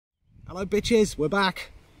Hello bitches, we're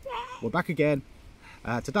back. We're back again.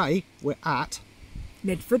 Today we're at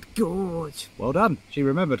Lydford Gorge. Well done. She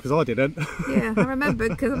remembered because I didn't. Yeah, I remembered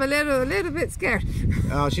because I'm a little bit scared.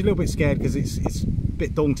 She's a little bit scared because it's a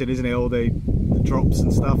bit daunting, isn't it? All the drops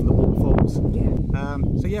and stuff and the waterfalls. Yeah.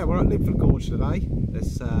 So yeah, we're at Lydford Gorge today.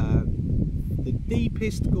 It's the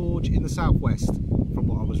deepest gorge in the southwest, from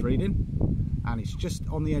what I was reading, and it's just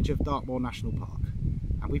on the edge of Dartmoor National Park.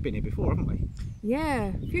 And we've been here before, haven't we?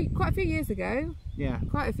 Yeah, quite a few years ago. Yeah.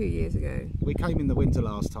 Quite a few years ago. We came in the winter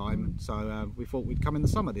last time, so we thought we'd come in the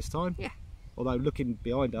summer this time. Yeah. Although looking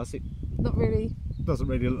behind us, it Not really. doesn't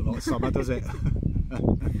really look like summer, does it?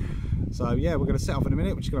 So yeah, we're going to set off in a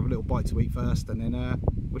minute. We're just going to have a little bite to eat first, and then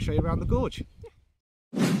we'll show you around the gorge.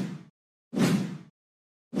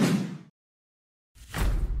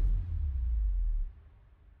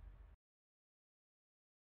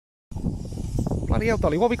 Bloody hell,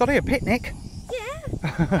 Dolly, what have we got here? Picnic?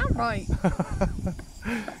 Yeah, I'm right.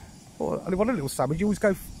 Well, only one little sandwich. You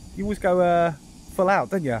always go full out,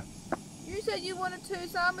 don't you? You said you wanted 2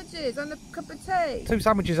 sandwiches and a cup of tea. 2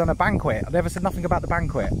 sandwiches and a banquet. I never said nothing about the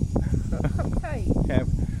banquet. A cup of tea.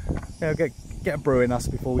 Yeah, get a brew in us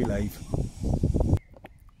before we leave.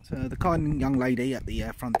 So the kind young lady at the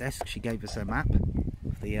front desk, she gave us a map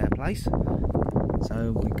of the place.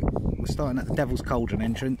 So we're starting at the Devil's Cauldron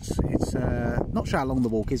entrance. It's not sure how long the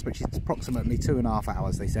walk is, but it's approximately 2.5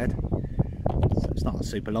 hours, they said. So it's not a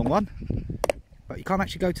super long one. But you can't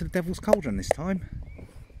actually go to the Devil's Cauldron this time.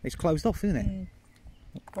 It's closed off, isn't it?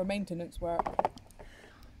 For maintenance work.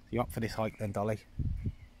 You up for this hike then, Dolly?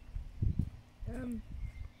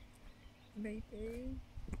 Maybe.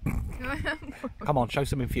 Come on, show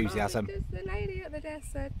some enthusiasm. The lady at the desk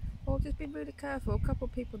said, "Oh, just be really careful." A couple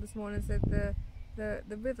of people this morning said the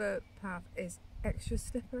river path is extra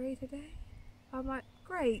slippery today. I'm like,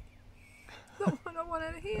 great. Not what I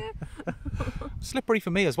wanted to hear. Slippery for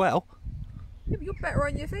me as well. Yeah, but you're better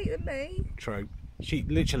on your feet than me. True. She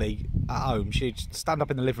literally at home, she'd stand up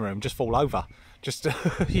in the living room, just fall over. Just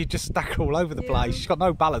you just stack her all over the place. She's got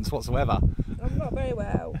no balance whatsoever. I'm not very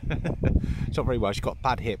well. She's not very well. She's got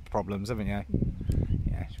bad hip problems, haven't you?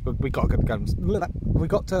 Yeah. We got to go.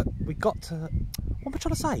 We got to. What am I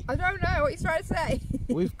trying to say? I don't know what you're trying to say.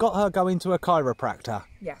 We've got her going to a chiropractor.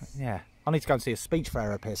 Yes. Yeah. I need to go and see a speech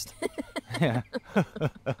therapist. Yeah.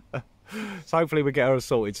 So hopefully we get her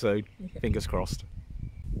sorted soon. Yeah. Fingers crossed.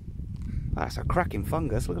 That's a cracking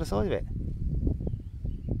fungus. Look at the size of it.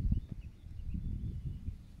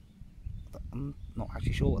 I'm not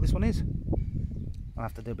actually sure what this one is. I'll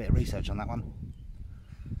have to do a bit of research on that one.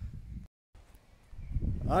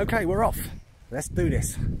 Okay, we're off. Let's do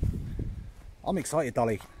this. I'm excited,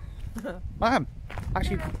 Dolly. I am.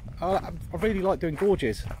 Actually, I really like doing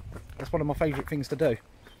gorges. That's one of my favourite things to do.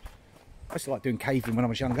 I used to like doing caving when I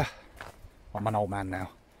was younger. I'm an old man now.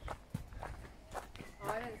 Oh,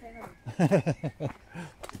 I didn't say nothing.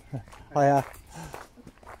 Hiya.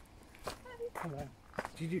 Hello.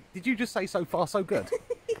 Did you just say so far so good?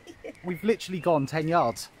 Yeah. We've literally gone 10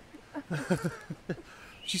 yards.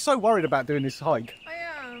 She's so worried about doing this hike. I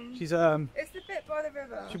am. She's It's the bit by the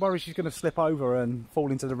river. She worries she's going to slip over and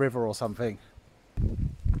fall into the river or something.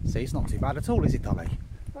 See, it's not too bad at all, is it, Dolly?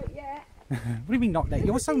 But yeah. What do you mean not negative?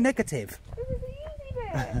 You're so negative. This is the easy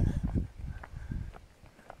bit.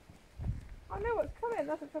 I know what's coming,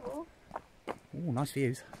 that's the trouble. Oh, nice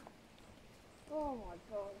views. Oh my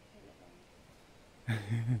god.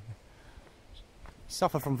 You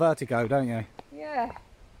suffer from vertigo, don't you? Yeah.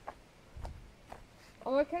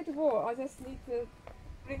 I'm okay to walk, I just need to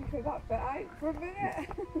blinker that bit out for a minute.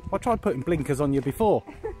 I tried putting blinkers on you before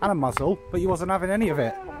and a muzzle, but you wasn't having any of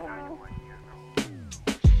it.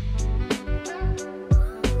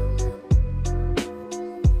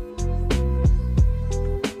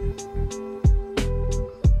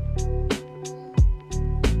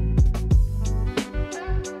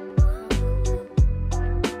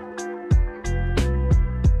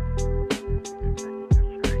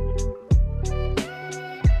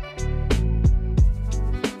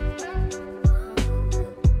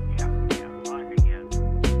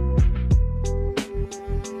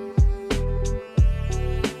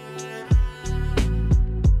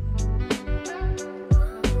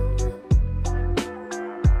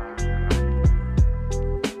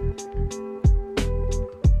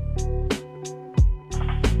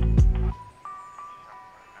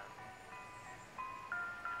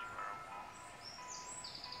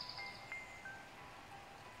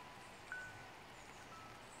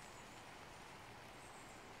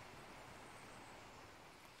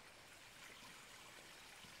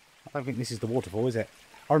 I don't think this is the waterfall, is it?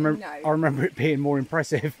 I remember it being more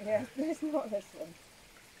impressive. Yeah, it's not this one.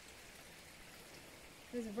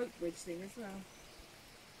 There's a rope bridge thing as well.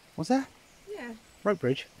 What's that? Yeah. Rope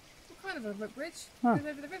bridge? What kind of a rope bridge? Oh. Goes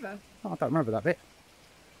over the river. Oh, I don't remember that bit.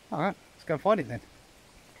 Alright, let's go and find it then.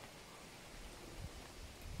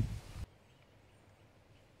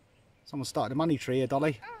 Someone started a money tree here,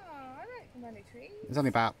 Dolly. Oh, I like the money tree. There's only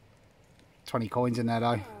about 20 coins in there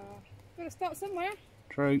though. Oh, gotta start somewhere.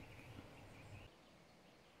 True.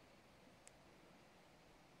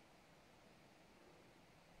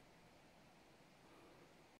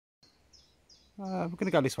 We're going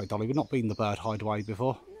to go this way, Dolly. We've not been the bird hideaway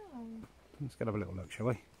before. No. Let's go have a little look, shall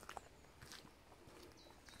we?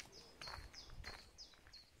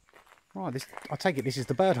 Right, I take it this is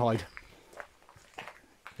the bird hide.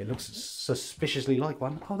 It looks suspiciously like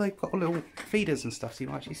one. Oh, they've got little feeders and stuff, so you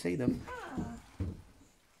can actually see them. Ah.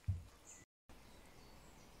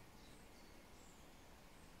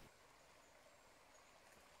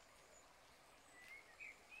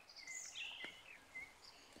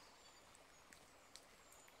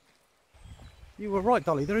 You were right,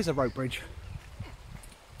 Dolly, there is a rope bridge.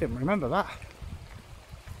 Didn't remember that.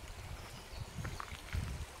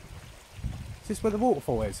 Is this where the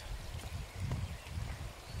waterfall is?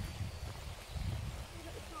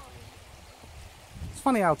 It's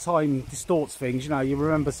funny how time distorts things, you know, you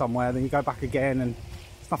remember somewhere, then you go back again and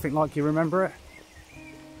it's nothing like you remember it.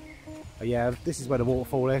 But yeah, this is where the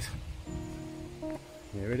waterfall is.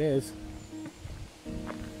 Here it is.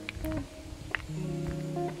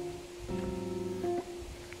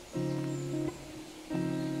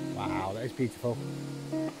 Wow, that is beautiful.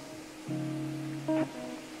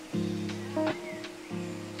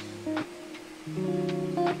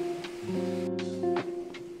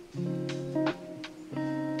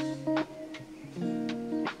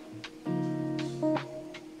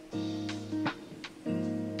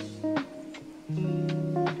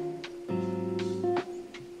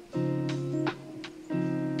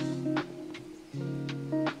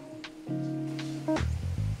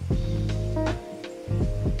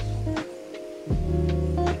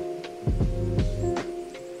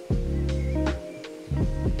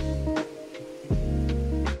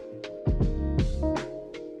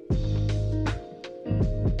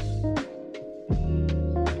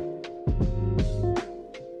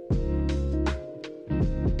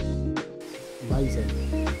 Amazing,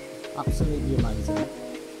 absolutely amazing.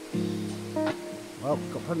 Well,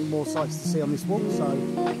 we've got plenty more sights to see on this walk, so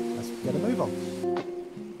let's get a move on.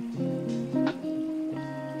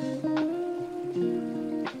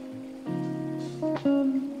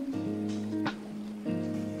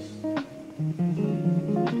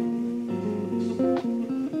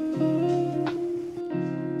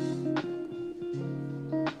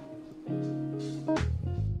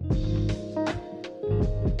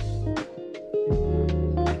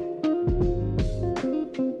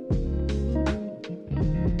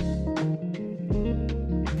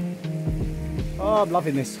 Oh, I'm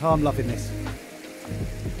loving this. Oh, I'm loving this.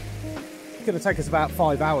 It's going to take us about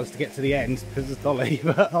 5 hours to get to the end because it's Dolly,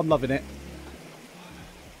 but I'm loving it.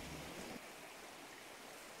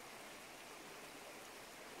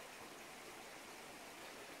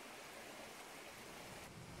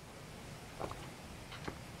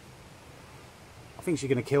 I think she's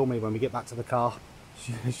going to kill me when we get back to the car.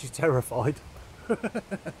 She's terrified.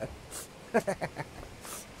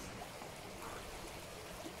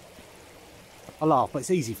 I laugh, but it's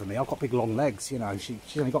easy for me. I've got big long legs, you know.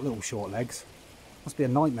 She's only got little short legs. Must be a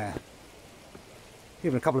nightmare.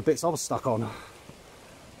 Even a couple of bits I was stuck on.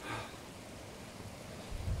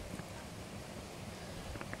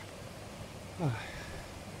 Come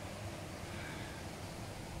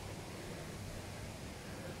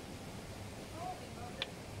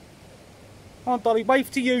on, Dolly, wave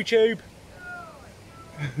to YouTube.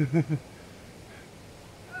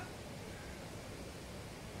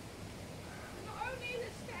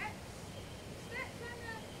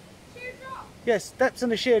 Yes, steps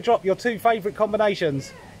and a sheer drop, your two favourite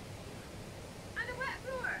combinations. And a wet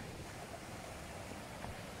floor.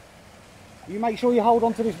 You make sure you hold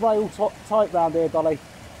on to this rail tight round here, Dolly.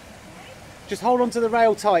 Just hold on to the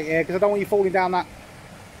rail tight here, because I don't want you falling down that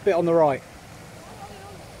bit on the right.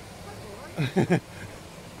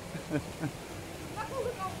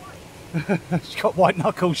 She's got white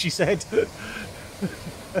knuckles, she said.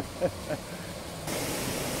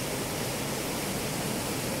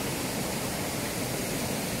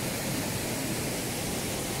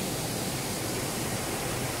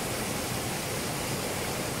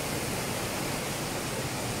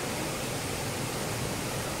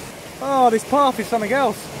 Oh, this path is something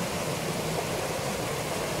else.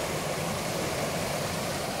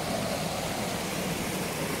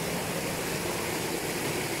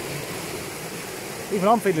 Even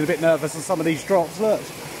I'm feeling a bit nervous on some of these drops, look.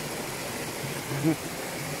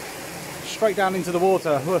 Straight down into the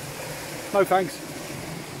water. No thanks.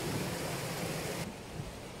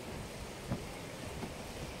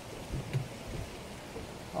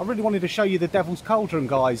 I really wanted to show you the Devil's Cauldron,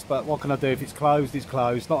 guys, but what can I do? If it's closed, it's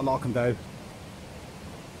closed. Not a lot I can do.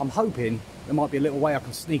 I'm hoping there might be a little way I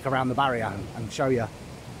can sneak around the barrier and show you.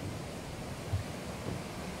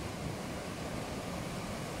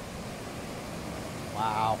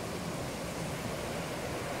 Wow.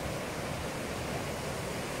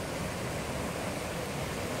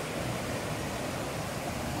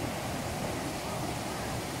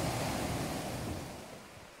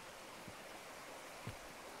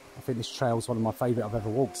 I think this trail's one of my favourite I've ever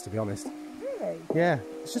walked, to be honest. Really? Yeah.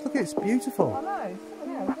 It's just, look at it, it's beautiful. I know.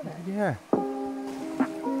 Something else, isn't it? Yeah.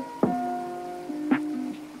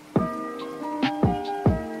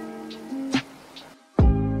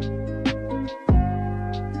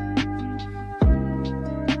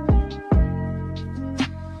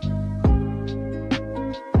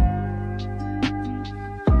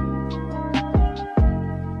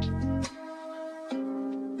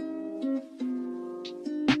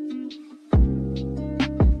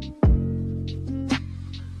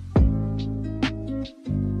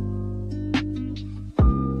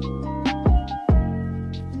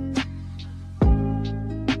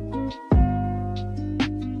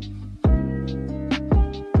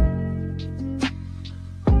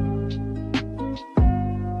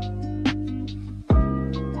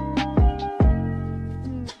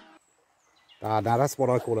 Now that's what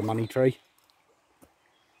I call a money tree.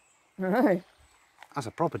 I know. That's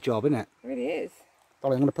a proper job, isn't it? It really is.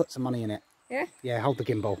 Dolly, I'm going to put some money in it. Yeah? Yeah, hold the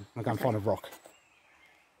gimbal. I'll go and find a rock.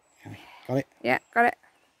 Okay, got it? Yeah, got it.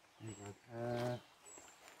 There you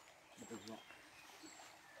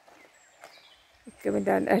go. Going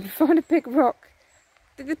down there to find a big rock.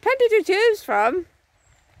 There's plenty to choose from.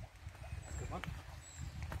 That's a good one.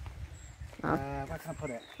 Oh. Where can I put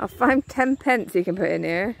it? I'll find 10 pence you can put in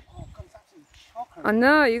here. Oh, God, it's absolutely chocker. I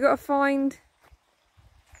know, you've got to find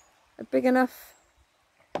a big enough.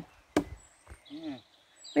 Yeah.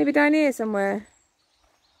 Maybe down here somewhere.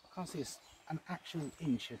 I can't see an actual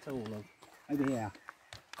inch at all of over here.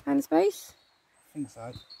 Hand space? I think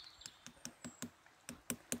so.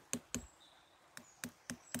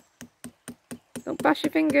 Don't bash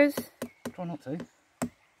your fingers. Try not to.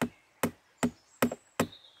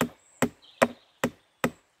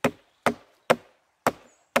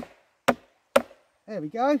 There we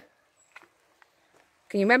go.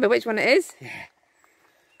 Can you remember which one it is? Yeah.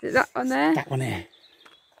 Is it that one there? That one here.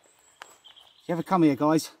 If you ever come here,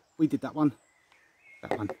 guys, we did that one.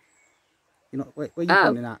 That one. You're not. Where are you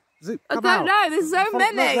pointing at? I don't know. There's so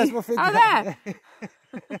many. Look, oh, there.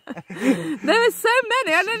 There were so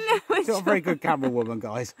many. I didn't know which. She's not a very good camera woman,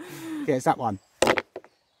 guys. Yeah, it's that one.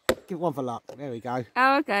 Give it one for luck. There we go.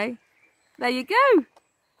 Oh, okay. There you go.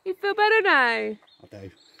 You feel better now. I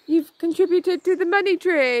do. You've contributed to the money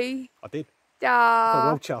tree. I did. Ah. Oh,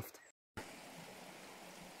 well chuffed.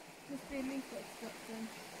 Must be a leaf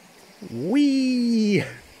extraction. Whee!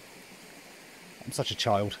 I'm such a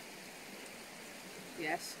child.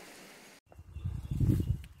 Yes.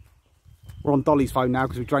 We're on Dolly's phone now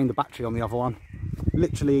because we drained the battery on the other one.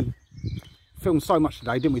 Literally filmed so much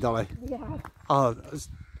today, didn't we, Dolly? Yeah. Oh, there's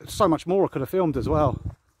so much more I could have filmed as well.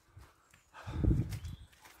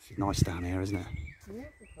 It's nice down here, isn't it?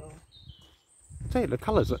 Beautiful. I tell you, the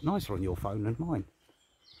colours look nicer on your phone than mine.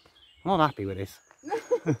 I'm not happy with this.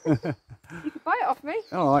 You could buy it off me.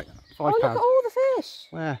 All right, £5. Oh, look at all the fish.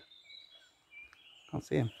 Where? Can't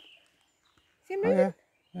see him. See them Oh, moving?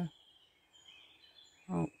 yeah.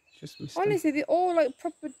 Oh, just missed Honestly, they're all like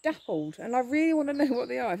proper dappled, and I really want to know what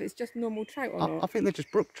they are. If it's just normal trout or them. I not. think they're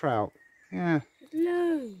just brook trout. Yeah. There's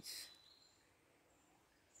loads.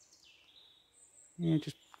 Yeah,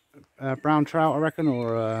 just brown trout, I reckon,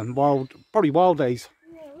 or probably wild days.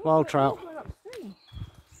 Yeah, Wild trout. all going upstream.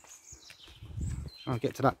 Trying to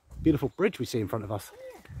get to that beautiful bridge we see in front of us.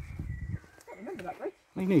 I can't remember that bridge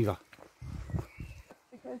Me neither.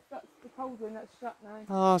 because that's the cauldron that's shut now.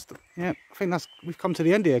 Oh, yeah, I think we've come to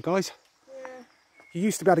the end here, guys. Yeah. You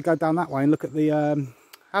used to be able to go down that way and look at the,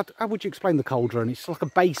 how would you explain the cauldron? It's like a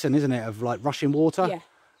basin, isn't it, of like rushing water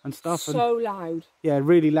and stuff. So loud. Yeah,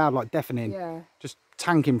 really loud, like deafening. Yeah. Just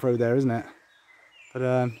tanking through there, isn't it?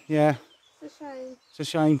 But yeah, It's a shame. it's a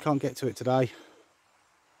shame, can't get to it today.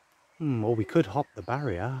 Or we could hop the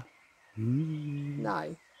barrier.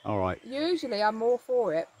 No. All right. Usually I'm all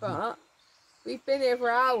for it, but we've been here for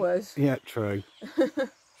hours. Yeah, true. True,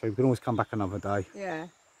 we can always come back another day. Yeah.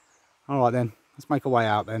 All right then, let's make our way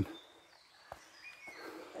out then.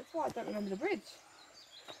 That's why I don't remember the bridge.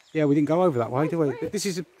 Yeah, we didn't go over that way, did we? This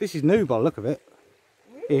is new by the look of it.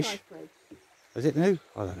 Really Ish. nice fridge. Is it new?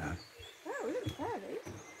 I don't know. Oh, it looks fairly.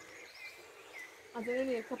 As in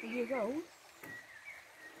only a couple of years old.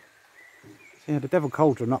 Yeah, the Devon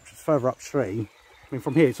Cauldron further upstream. I mean,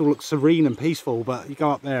 from here it all looks serene and peaceful, but you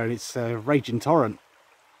go up there and it's a raging torrent.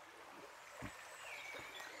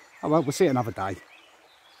 Oh well, we'll see it another day.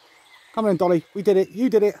 Come on, Dolly, we did it. You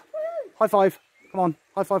did it. Woo! High five. Come on,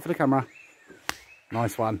 high five for the camera.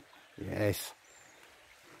 Nice one. Yes.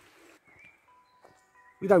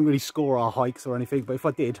 We don't really score our hikes or anything, but if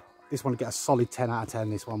I did, this one would get a solid 10 out of 10.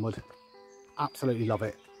 This one would. Absolutely love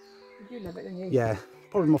it. You do love it, don't you? Yeah,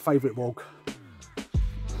 probably my favourite walk.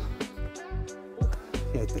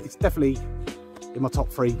 Yeah, it's definitely in my top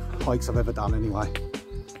 3 hikes I've ever done anyway.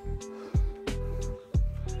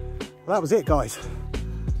 Well, that was it, guys.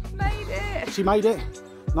 Made it! She made it.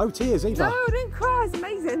 No tears either. No, I didn't cry. It's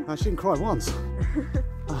amazing. She didn't cry once.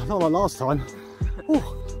 Not like last time.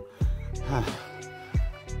 Oh,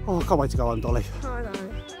 I can't wait to go home, Dolly. I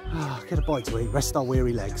know. Get a bite to eat, rest our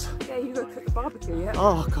weary legs. Yeah, you've got to cook the barbecue yet.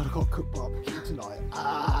 Oh God, I've got to cook barbecue tonight.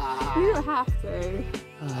 You don't have to.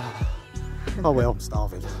 Oh well, I'm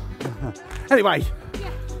starving. Anyway,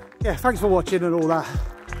 yeah, thanks for watching and all that.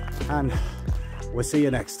 And we'll see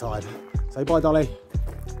you next time. Say bye, Dolly.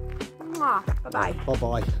 Mwah. Bye-bye.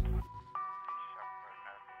 Bye-bye.